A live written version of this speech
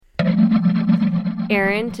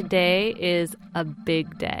Aaron, today is a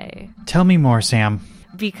big day. Tell me more, Sam.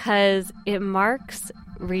 Because it marks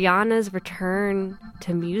Rihanna's return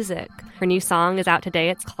to music. Her new song is out today.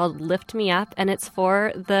 It's called Lift Me Up, and it's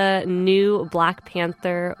for the new Black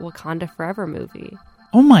Panther Wakanda Forever movie.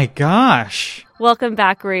 Oh my gosh. Welcome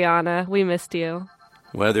back, Rihanna. We missed you.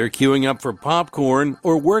 Whether queuing up for popcorn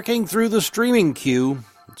or working through the streaming queue,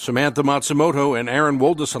 Samantha Matsumoto and Aaron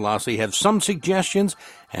Woldeselassie have some suggestions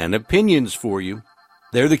and opinions for you.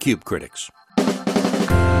 They're the Cube Critics.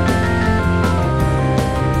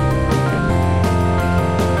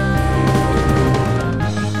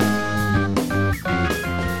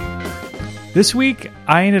 This week,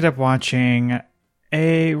 I ended up watching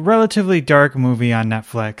a relatively dark movie on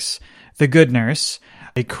Netflix, The Good Nurse,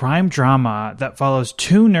 a crime drama that follows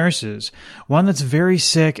two nurses, one that's very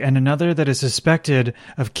sick and another that is suspected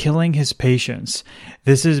of killing his patients.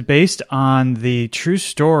 This is based on the true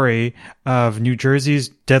story of New Jersey's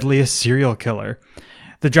deadliest serial killer.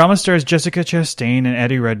 The drama stars Jessica Chastain and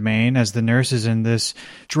Eddie Redmayne as the nurses in this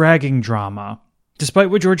dragging drama.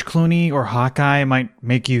 Despite what George Clooney or Hawkeye might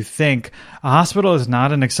make you think, a hospital is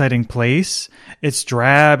not an exciting place. It's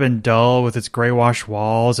drab and dull with its gray-washed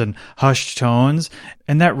walls and hushed tones,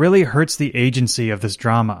 and that really hurts the agency of this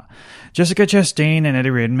drama. Jessica Chastain and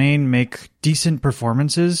Eddie Redmayne make decent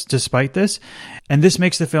performances despite this, and this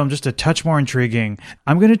makes the film just a touch more intriguing.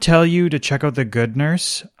 I'm going to tell you to check out The Good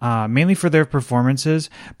Nurse, mainly for their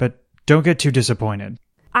performances, but don't get too disappointed.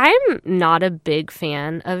 I'm not a big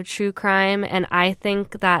fan of true crime, and I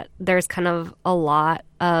think that there's kind of a lot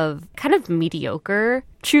of kind of mediocre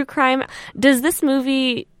true crime. Does this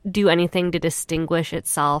movie do anything to distinguish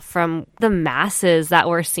itself from the masses that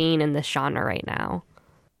we're seeing in this genre right now?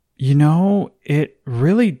 You know, it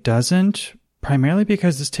really doesn't, primarily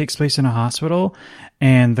because this takes place in a hospital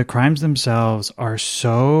and the crimes themselves are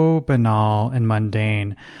so banal and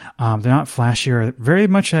mundane. They're not flashy or very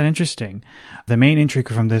much that interesting. The main intrigue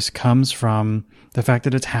from this comes from the fact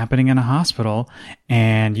that it's happening in a hospital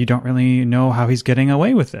and you don't really know how he's getting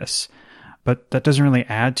away with this. But that doesn't really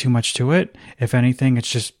add too much to it. If anything, it's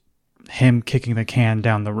just him kicking the can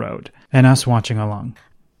down the road and us watching along.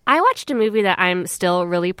 I watched a movie that I'm still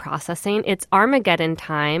really processing. It's Armageddon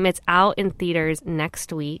Time. It's out in theaters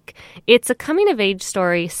next week. It's a coming-of-age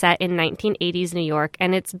story set in 1980s New York,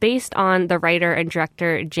 and it's based on the writer and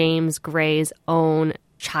director James Gray's own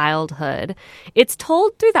childhood. It's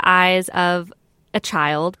told through the eyes of a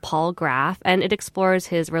child, Paul Graff, and it explores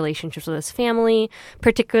his relationships with his family,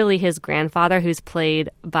 particularly his grandfather, who's played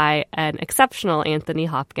by an exceptional Anthony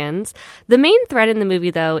Hopkins. The main thread in the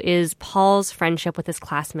movie, though, is Paul's friendship with his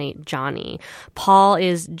classmate, Johnny. Paul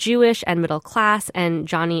is Jewish and middle class, and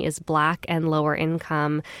Johnny is black and lower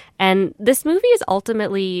income. And this movie is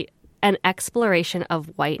ultimately an exploration of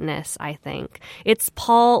whiteness, I think. It's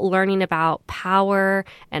Paul learning about power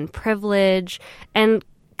and privilege and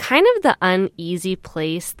kind of the uneasy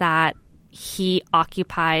place that he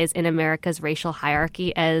occupies in America's racial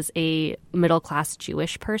hierarchy as a middle-class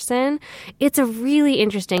Jewish person. It's a really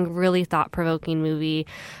interesting, really thought-provoking movie.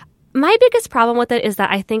 My biggest problem with it is that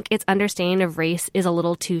I think its understanding of race is a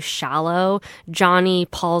little too shallow. Johnny,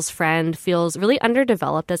 Paul's friend, feels really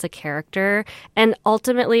underdeveloped as a character, and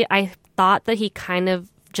ultimately I thought that he kind of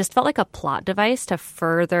just felt like a plot device to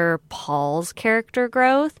further Paul's character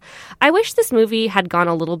growth. I wish this movie had gone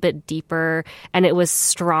a little bit deeper and it was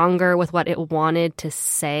stronger with what it wanted to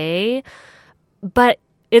say, but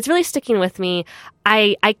it's really sticking with me.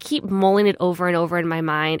 I keep mulling it over and over in my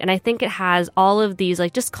mind, and I think it has all of these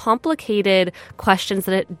like just complicated questions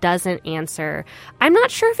that it doesn't answer. I'm not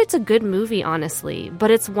sure if it's a good movie, honestly,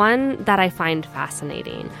 but it's one that I find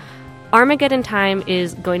fascinating. Armageddon Time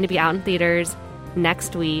is going to be out in theaters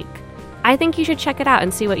next week. I think you should check it out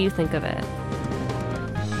and see what you think of it.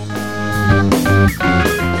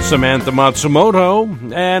 Samantha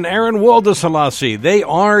Matsumoto and Aaron Woldeselassie, they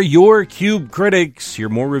are your Cube Critics. Hear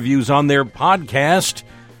more reviews on their podcast.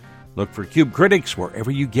 Look for Cube Critics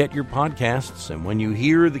wherever you get your podcasts. And when you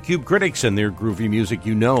hear the Cube Critics and their groovy music,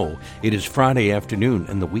 you know it is Friday afternoon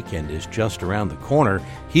and the weekend is just around the corner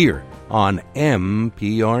here on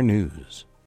NPR News.